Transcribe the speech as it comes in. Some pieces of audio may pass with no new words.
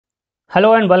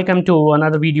Hello and welcome to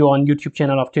another video on YouTube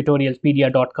channel of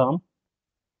tutorialspedia.com.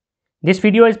 This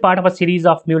video is part of a series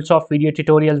of MuleSoft video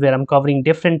tutorials where I'm covering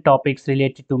different topics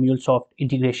related to MuleSoft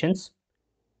integrations.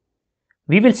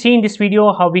 We will see in this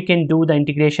video how we can do the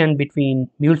integration between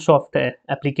MuleSoft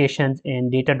applications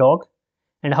and Datadog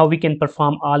and how we can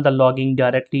perform all the logging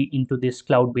directly into this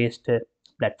cloud-based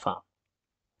platform.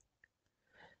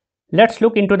 Let's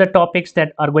look into the topics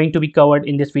that are going to be covered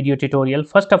in this video tutorial.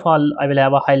 First of all, I will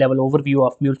have a high-level overview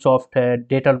of MuleSoft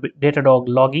Datadog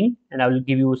logging, and I will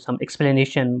give you some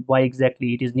explanation why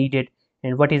exactly it is needed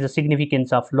and what is the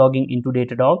significance of logging into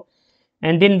Datadog.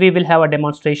 And then we will have a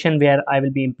demonstration where I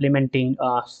will be implementing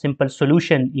a simple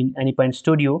solution in AnyPoint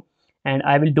Studio, and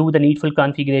I will do the needful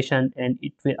configuration, and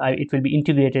it will be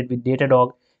integrated with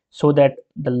Datadog so that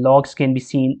the logs can be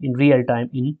seen in real time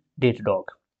in Datadog.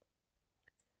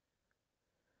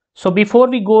 So before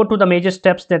we go to the major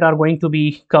steps that are going to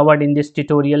be covered in this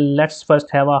tutorial, let's first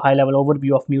have a high-level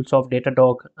overview of MuleSoft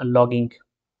Datadog logging.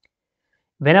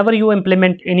 Whenever you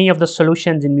implement any of the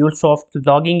solutions in MuleSoft,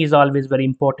 logging is always very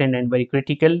important and very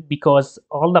critical because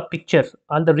all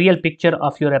the real picture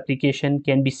of your application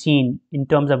can be seen in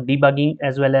terms of debugging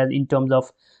as well as in terms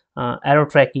of error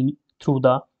tracking through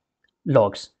the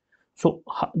logs. So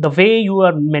the way you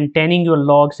are maintaining your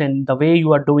logs and the way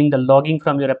you are doing the logging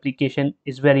from your application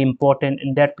is very important,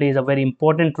 and that plays a very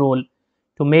important role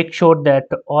to make sure that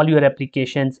all your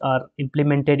applications are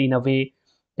implemented in a way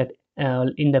that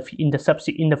in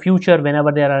the future,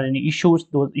 whenever there are any issues,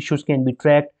 those issues can be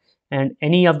tracked, and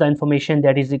any of the information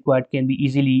that is required can be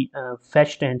easily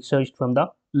fetched and searched from the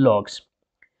logs.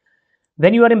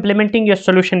 When you are implementing your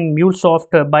solution in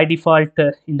MuleSoft, by default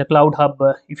in the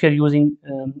cloudhub, if you're using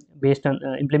based on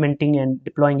implementing and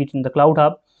deploying it in the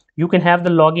cloudhub, you can have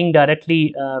the logging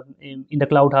directly in the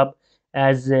cloudhub,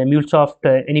 as MuleSoft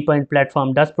AnyPoint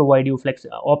Platform does provide you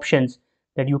options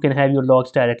that you can have your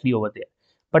logs directly over there.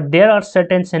 But there are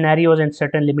certain scenarios and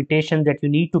certain limitations that you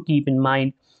need to keep in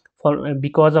mind.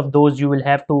 Because of those, you will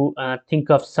have to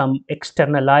think of some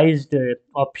externalized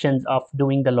options of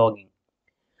doing the logging.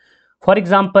 For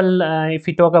example, if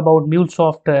we talk about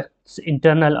MuleSoft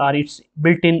internal or its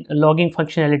built-in logging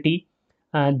functionality,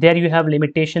 there you have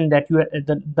limitation that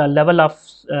the level of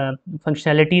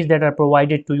functionalities that are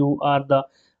provided to you, or the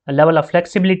level of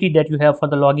flexibility that you have for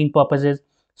the logging purposes,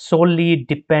 solely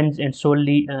depends and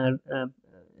solely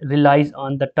relies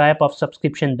on the type of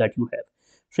subscription that you have.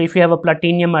 So if you have a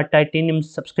platinum or titanium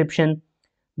subscription,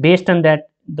 based on that,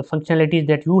 the functionalities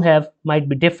that you have might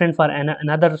be different for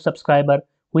another subscriber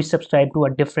who is subscribed to a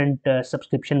different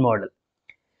subscription model.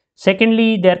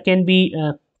 Secondly, there can be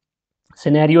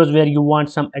scenarios where you want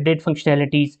some added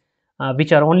functionalities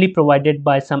which are only provided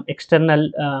by some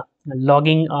external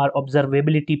logging or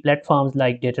observability platforms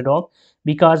like Datadog,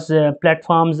 because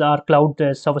platforms or cloud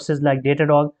services like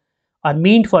Datadog are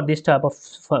meant for this type of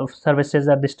services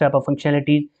or this type of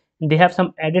functionalities. They have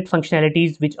some added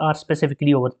functionalities which are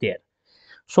specifically over there.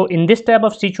 So in this type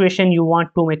of situation, you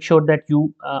want to make sure that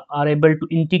you are able to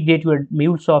integrate your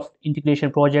MuleSoft integration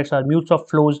projects or MuleSoft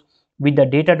flows with the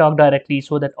Datadog directly,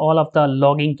 so that all of the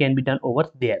logging can be done over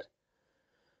there.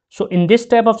 So in this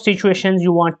type of situations,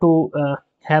 you want to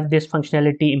have this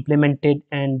functionality implemented,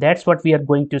 and that's what we are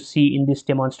going to see in this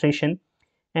demonstration.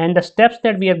 And the steps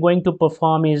that we are going to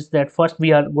perform is that first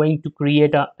we are going to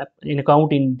create an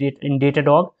account in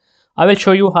Datadog. I will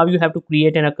show you how you have to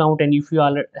create an account, and if you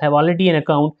have already an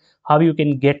account, how you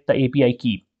can get the API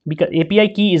key, because API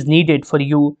key is needed for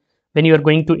you when you are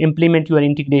going to implement your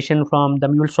integration from the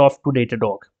MuleSoft to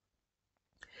Datadog.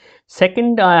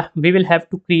 Second, we will have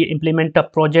to implement a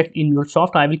project in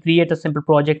MuleSoft. I will create a simple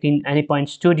project in AnyPoint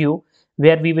Studio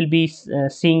where we will be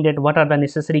seeing that what are the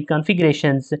necessary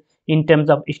configurations in terms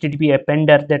of HTTP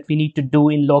appender that we need to do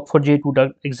in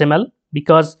log4j2.xml,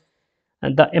 because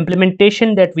the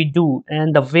implementation that we do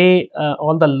and the way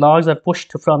all the logs are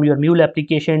pushed from your Mule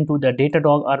application to the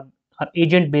Datadog are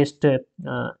agent-based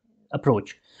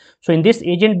approach. So in this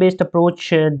agent-based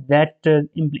approach, integration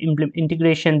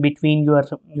between your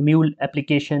Mule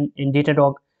application and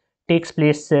Datadog takes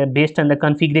place based on the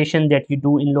configuration that you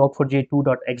do in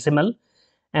log4j2.xml,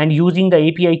 and using the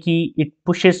API key, it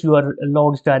pushes your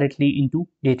logs directly into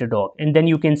Datadog, and then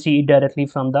you can see it directly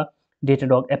from the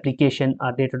Datadog application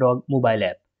or Datadog mobile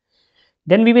app.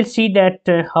 Then we will see that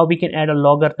how we can add a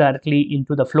logger directly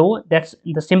into the flow. That's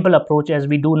the simple approach. As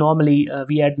we do normally,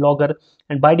 we add logger,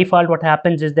 and by default what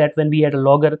happens is that when we add a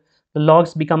logger, the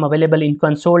logs become available in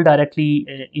console directly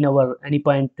in our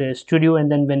AnyPoint Studio, and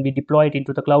then when we deploy it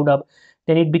into the cloudhub,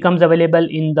 then it becomes available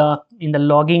in the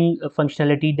logging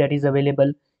functionality that is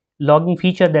available logging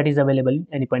feature that is available in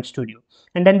AnyPoint Studio.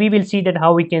 And then we will see that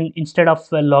how we can, instead of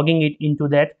logging it into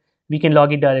that, we can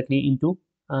log it directly into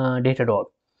Datadog.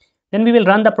 Then we will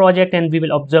run the project and we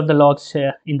will observe the logs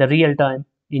in the real time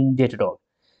in Datadog.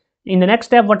 In the next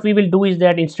step, what we will do is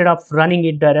that instead of running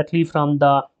it directly from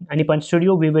the AnyPoint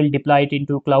Studio, we will deploy it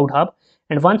into cloudhub.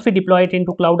 And once we deploy it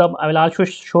into cloudhub, I will also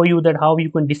show you that how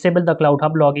you can disable the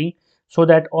cloudhub logging so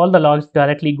that all the logs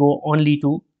directly go only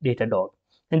to Datadog,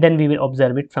 and then we will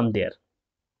observe it from there.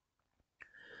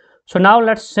 So now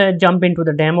let's jump into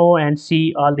the demo and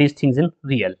see all these things in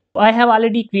real. I have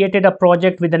already created a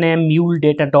project with the name Mule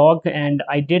Datadog, and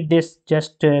I did this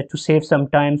just to save some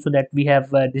time so that we have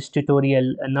this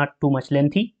tutorial not too much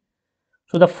lengthy.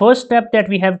 So the first step that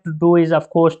we have to do is, of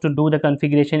course, to do the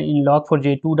configuration in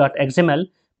log4j2.xml.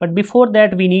 But before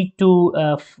that, we need to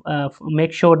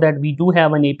make sure that we do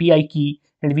have an API key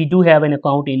and we do have an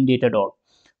account in Datadog.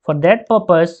 For that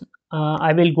purpose,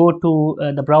 I will go to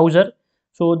the browser.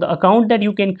 So the account that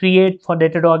you can create for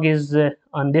Datadog is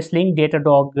on this link,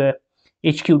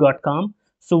 datadoghq.com.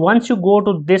 So once you go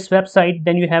to this website,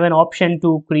 then you have an option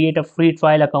to create a free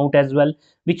trial account as well,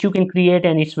 which you can create,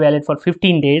 and it's valid for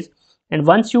 15 days. And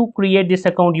once you create this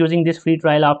account using this free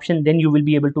trial option, then you will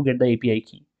be able to get the API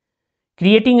key.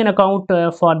 Creating an account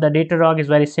for the Datadog is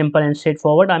very simple and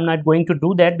straightforward. I'm not going to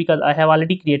do that because I have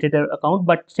already created an account,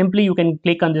 but simply you can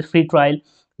click on this free trial.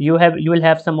 You will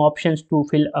have some options to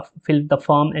fill the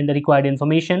form and the required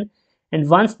information, and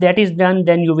once that is done,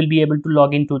 then you will be able to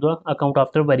log into the account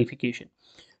after verification.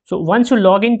 So once you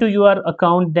log into your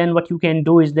account, then what you can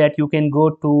do is that you can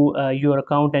go to your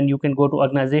account and you can go to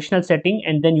organizational setting,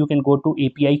 and then you can go to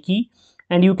API key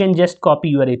and you can just copy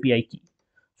your API key.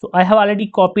 So I have already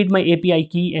copied my API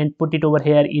key and put it over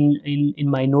here in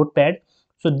my notepad.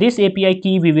 So this API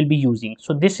key we will be using.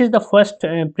 So this is the first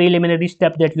preliminary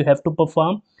step that you have to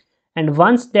perform. And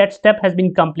once that step has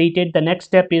been completed, the next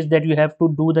step is that you have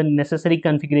to do the necessary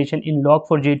configuration in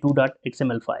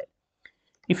log4j2.xml file.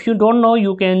 If you don't know,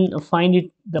 you can find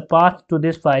it, the path to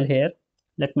this file here.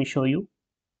 Let me show you.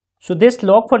 So this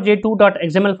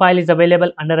log4j2.xml file is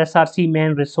available under src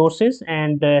main resources,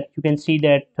 and you can see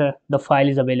that the file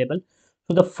is available.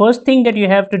 So the first thing that you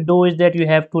have to do is that you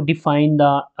have to define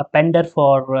the appender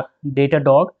for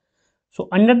Datadog. So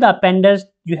under the appenders,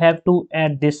 you have to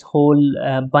add this whole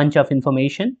bunch of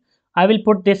information. I will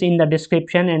put this in the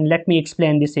description, and let me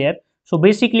explain this here. So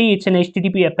basically it's an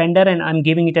HTTP appender, and I'm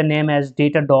giving it a name as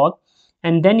Datadog,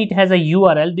 and then it has a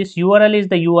URL. This URL is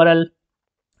the URL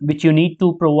which you need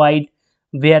to provide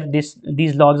where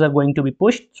these logs are going to be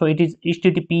pushed. So it is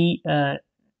http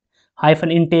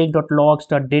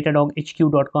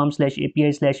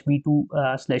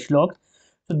intake.logs.datadoghq.com/api/v2/log.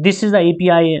 So this is the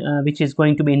API which is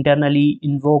going to be internally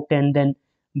invoked, and then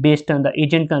based on the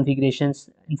agent configurations,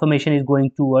 information is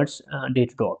going towards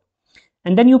Datadog.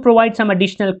 And then you provide some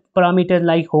additional parameters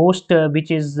like host, which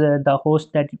is the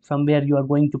host that from where you are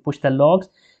going to push the logs.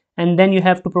 And then you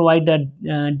have to provide the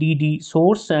DD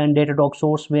source and Datadog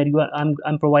source, where you are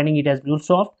I'm providing it as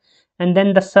MuleSoft. And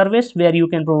then the service where you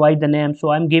can provide the name.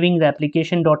 So I'm giving the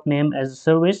application.name as a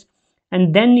service.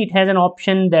 And then it has an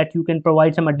option that you can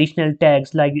provide some additional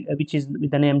tags, like which is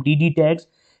with the name DD tags.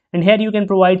 And here you can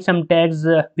provide some tags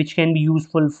which can be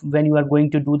useful when you are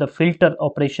going to do the filter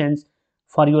operations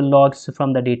for your logs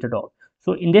from the Datadog.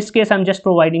 So in this case, I'm just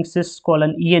providing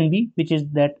sys:\env, which is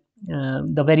that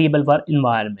the variable for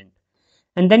environment.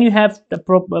 And then you have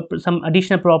some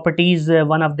additional properties.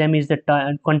 One of them is the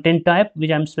content type, which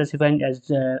I'm specifying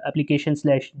as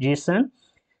application/JSON.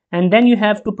 And then you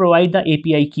have to provide the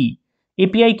API key.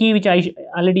 API key, which I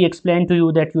already explained to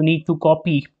you, that you need to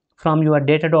copy from your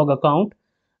Datadog account,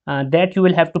 that you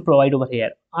will have to provide over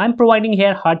here. I'm providing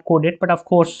here hard-coded, but of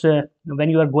course, when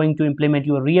you are going to implement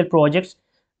your real projects,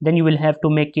 then you will have to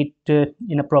make it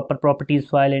in a proper properties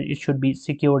file, and it should be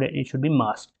secured and it should be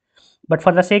masked. But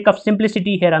for the sake of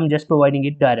simplicity here, I'm just providing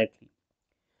it directly.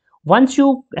 Once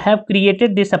you have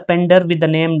created this appender with the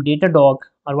name Datadog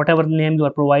or whatever name you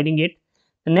are providing it,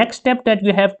 the next step that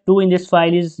you have to do in this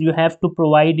file is you have to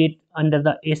provide it under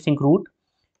the async route.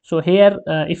 So here,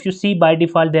 if you see, by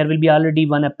default there will be already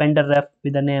one appender ref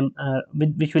with the name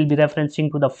which will be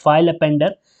referencing to the file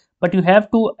appender, but you have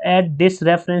to add this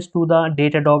reference to the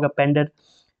Datadog appender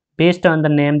based on the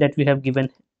name that we have given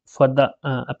for the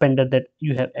appender that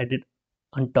you have added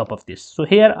on top of this. So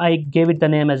here I gave it the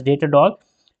name as Datadog,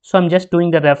 so I'm just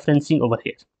doing the referencing over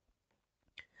here.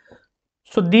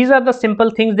 So these are the simple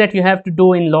things that you have to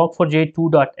do in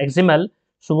log4j2.xml.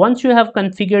 So once you have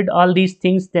configured all these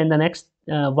things, then the next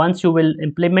once you will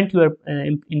implement your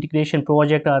integration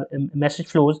project or message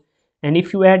flows, and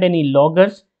if you add any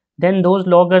loggers, then those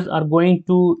loggers are going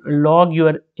to log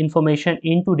your information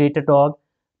into Datadog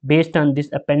based on this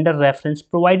appender reference,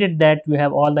 provided that you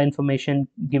have all the information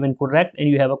given correct and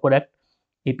you have a correct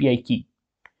API key.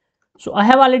 So I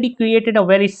have already created a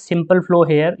very simple flow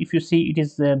here. If you see, it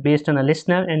is based on a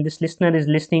listener, and this listener is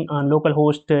listening on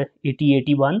localhost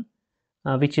 8081,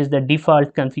 which is the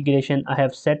default configuration I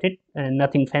have set it, and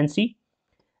nothing fancy.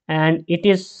 And it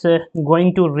is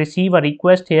going to receive a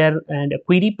request here, and a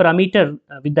query parameter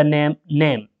with the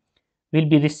name will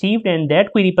be received, and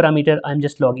that query parameter I'm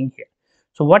just logging here.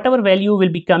 So whatever value will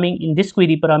be coming in this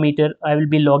query parameter, I will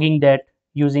be logging that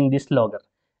using this logger,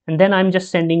 and then I'm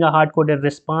just sending a hard-coded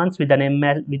response with an in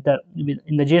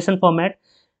the JSON format,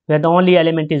 where the only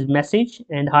element is message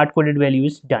and hard-coded value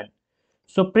is done.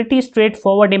 So pretty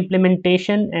straightforward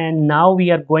implementation, and now we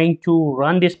are going to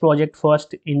run this project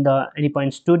first in the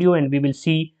AnyPoint Studio, and we will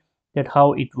see that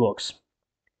how it works.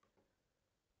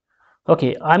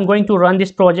 Okay, I'm going to run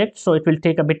this project, so it will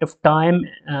take a bit of time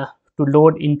to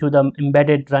load into the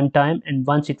embedded runtime, and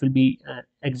once it will be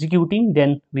executing,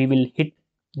 then we will hit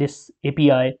this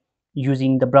API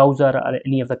using the browser or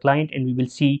any of the client, and we will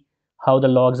see how the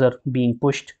logs are being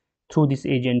pushed through this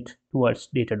agent towards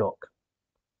Datadog.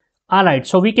 Alright,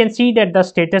 so we can see that the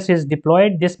status is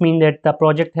deployed. This means that the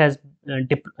project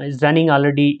is running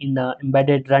already in the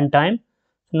embedded runtime.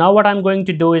 Now what I'm going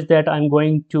to do is that I'm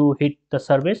going to hit the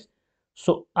service.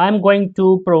 So I'm going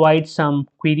to provide some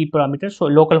query parameters. So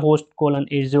localhost colon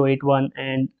 8081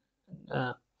 and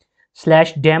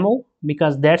 /demo,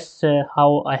 because that's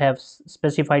how I have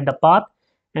specified the path.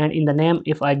 And in the name,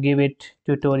 if I give it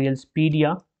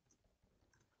tutorialspedia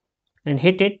and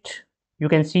hit it, you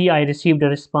can see I received a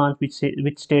response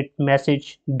which state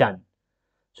message done.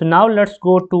 So now let's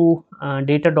go to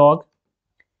Datadog,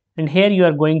 and here you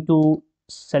are going to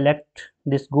select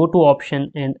this go to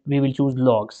option, and we will choose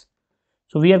logs.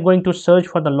 So we are going to search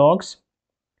for the logs,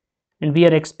 and we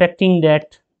are expecting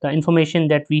that the information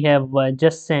that we have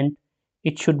just sent,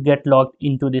 it should get logged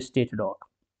into this Datadog.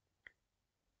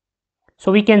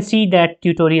 So we can see that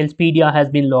tutorialspedia has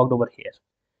been logged over here.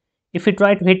 If we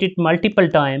try to hit it multiple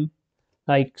times,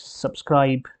 like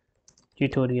subscribe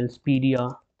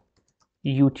tutorialspedia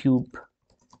YouTube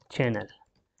channel,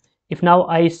 if now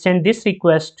I send this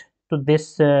request to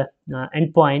this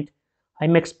endpoint,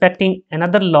 I'm expecting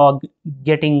another log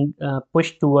getting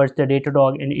pushed towards the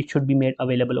Datadog, and it should be made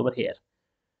available over here.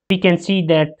 We can see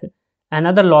that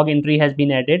another log entry has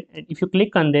been added, and if you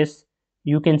click on this,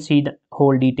 you can see the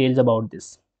whole details about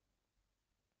this.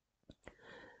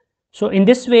 So in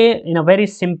this way, in a very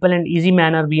simple and easy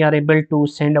manner, we are able to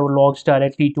send our logs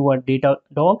directly to our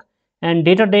Datadog. And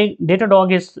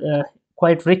Datadog is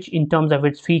quite rich in terms of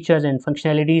its features and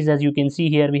functionalities. As you can see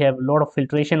here, we have a lot of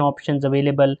filtration options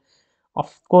available.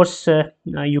 Of course,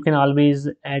 you can always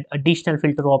add additional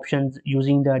filter options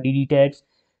using the DD tags,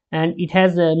 and it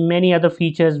has many other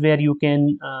features where you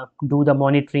can do the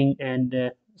monitoring,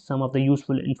 and some of the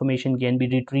useful information can be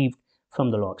retrieved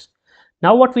from the logs.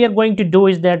 Now what we are going to do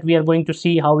is that we are going to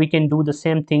see how we can do the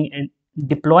same thing and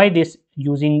deploy this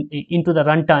using into the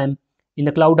runtime in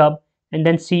the cloudhub, and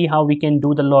then see how we can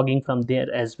do the logging from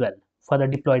there as well for the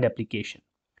deployed application.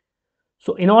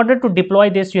 So in order to deploy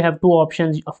this, you have two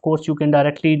options. Of course, you can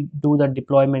directly do the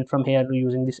deployment from here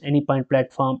using this AnyPoint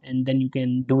platform, and then you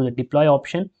can do the deploy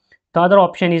option. The other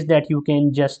option is that you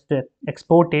can just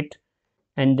export it,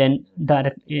 and then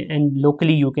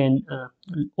locally you can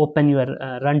open your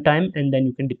runtime, and then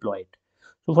you can deploy it.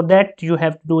 So for that, you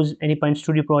have to do AnyPoint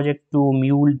Studio project to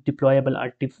Mule deployable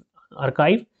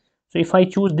archive. So if I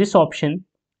choose this option,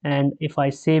 and if I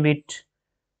save it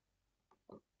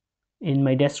in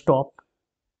my desktop,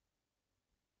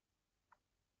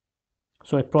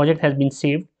 so a project has been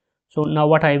saved. So now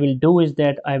what I will do is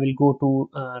that I will go to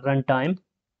runtime.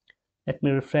 Let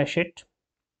me refresh it,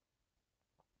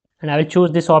 and I will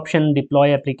choose this option,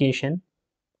 deploy application.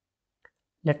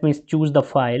 Let me choose the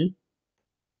file,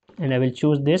 and I will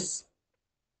choose this.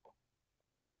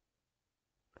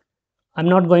 I'm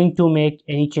not going to make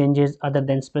any changes other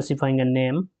than specifying a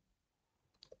name,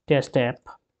 test app.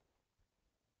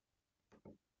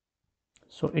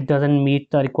 So it doesn't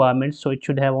meet the requirements, so it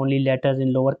should have only letters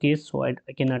in lowercase, so I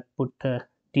cannot put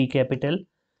T capital.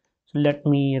 So let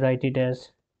me write it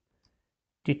as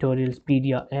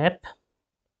tutorialspedia app.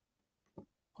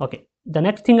 Okay, the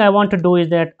next thing I want to do is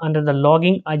that under the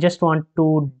logging, I just want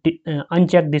to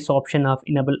uncheck this option of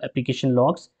enable application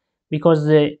logs, because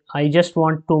I just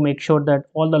want to make sure that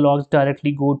all the logs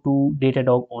directly go to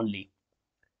Datadog only.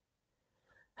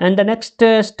 And the next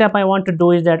step I want to do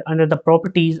is that under the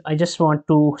properties, I just want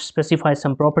to specify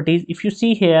some properties. If you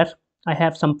see here, I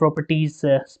have some properties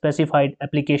specified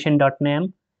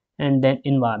application.name and then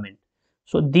environment.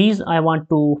 So these I want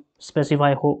to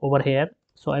specify over here.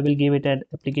 So I will give it an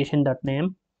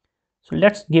application.name. So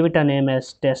let's give it a name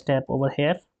as test app over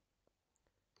here.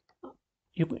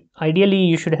 Ideally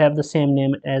you should have the same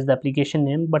name as the application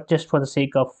name, but just for the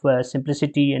sake of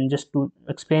simplicity and just to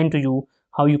explain to you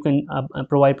how you can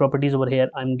provide properties over here,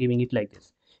 I'm giving it like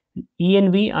this.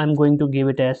 env I'm going to give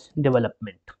it as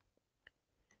development.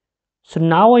 So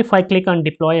now if I click on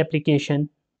deploy application,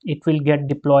 it will get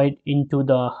deployed into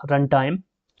the runtime,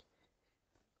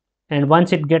 and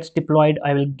once it gets deployed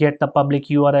I will get the public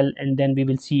URL, and then we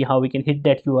will see how we can hit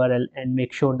that URL and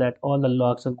make sure that all the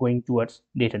logs are going towards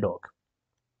Datadog.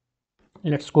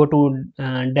 Let's go to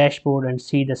dashboard and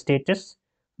see the status.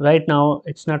 Right now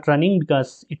it's not running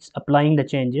because it's applying the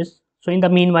changes. So in the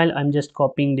meanwhile I'm just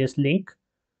copying this link,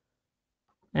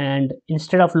 and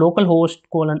instead of localhost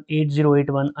colon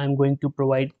 8081 I'm going to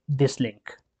provide this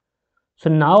link. So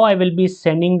now I will be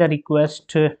sending the request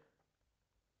to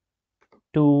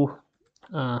the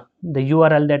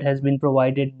URL that has been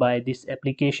provided by this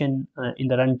application in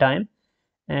the runtime,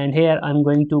 and here I'm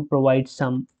going to provide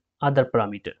some other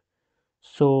parameter.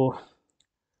 So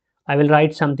I will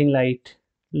write something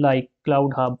like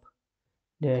cloudhub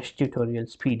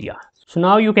tutorialspedia. So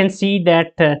now you can see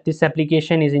that this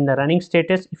application is in the running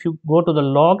status. If you go to the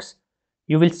logs,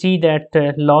 you will see that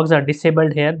logs are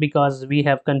disabled here because we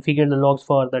have configured the logs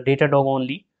for the Datadog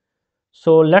only.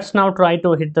 So let's now try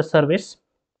to hit the service,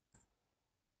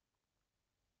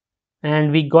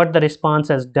 and we got the response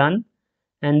as done,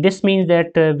 and this means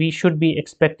that we should be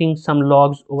expecting some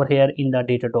logs over here in the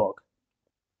Datadog.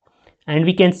 And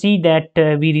we can see that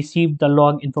we received the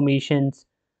log informations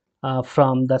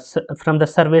from the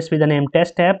service with the name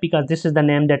test app, because this is the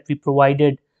name that we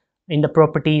provided in the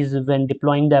properties when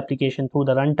deploying the application through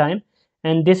the runtime,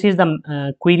 and this is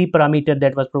the query parameter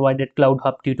that was provided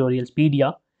cloudhub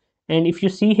tutorialspedia. And if you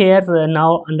see here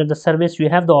now under the service you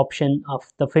have the option of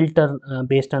the filter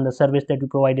based on the service that we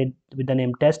provided with the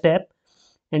name test app,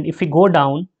 and if we go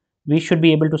down we should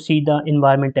be able to see the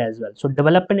environment as well. So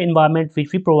development environment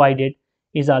which we provided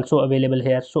is also available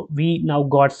here. So we now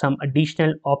got some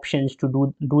additional options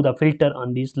to do the filter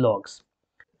on these logs.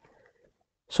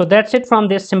 So that's it from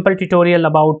this simple tutorial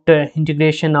about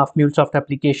integration of MuleSoft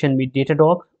application with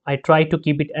Datadog. I try to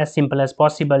keep it as simple as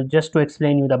possible just to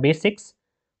explain you the basics,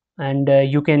 and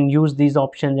you can use these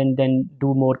options and then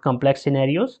do more complex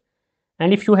scenarios.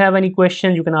 And if you have any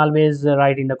questions you can always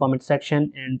write in the comment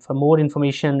section, and for more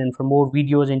information and for more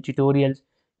videos and tutorials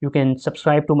you can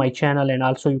subscribe to my channel, and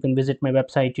also you can visit my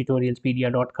website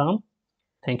tutorialspedia.com.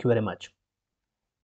 Thank you very much.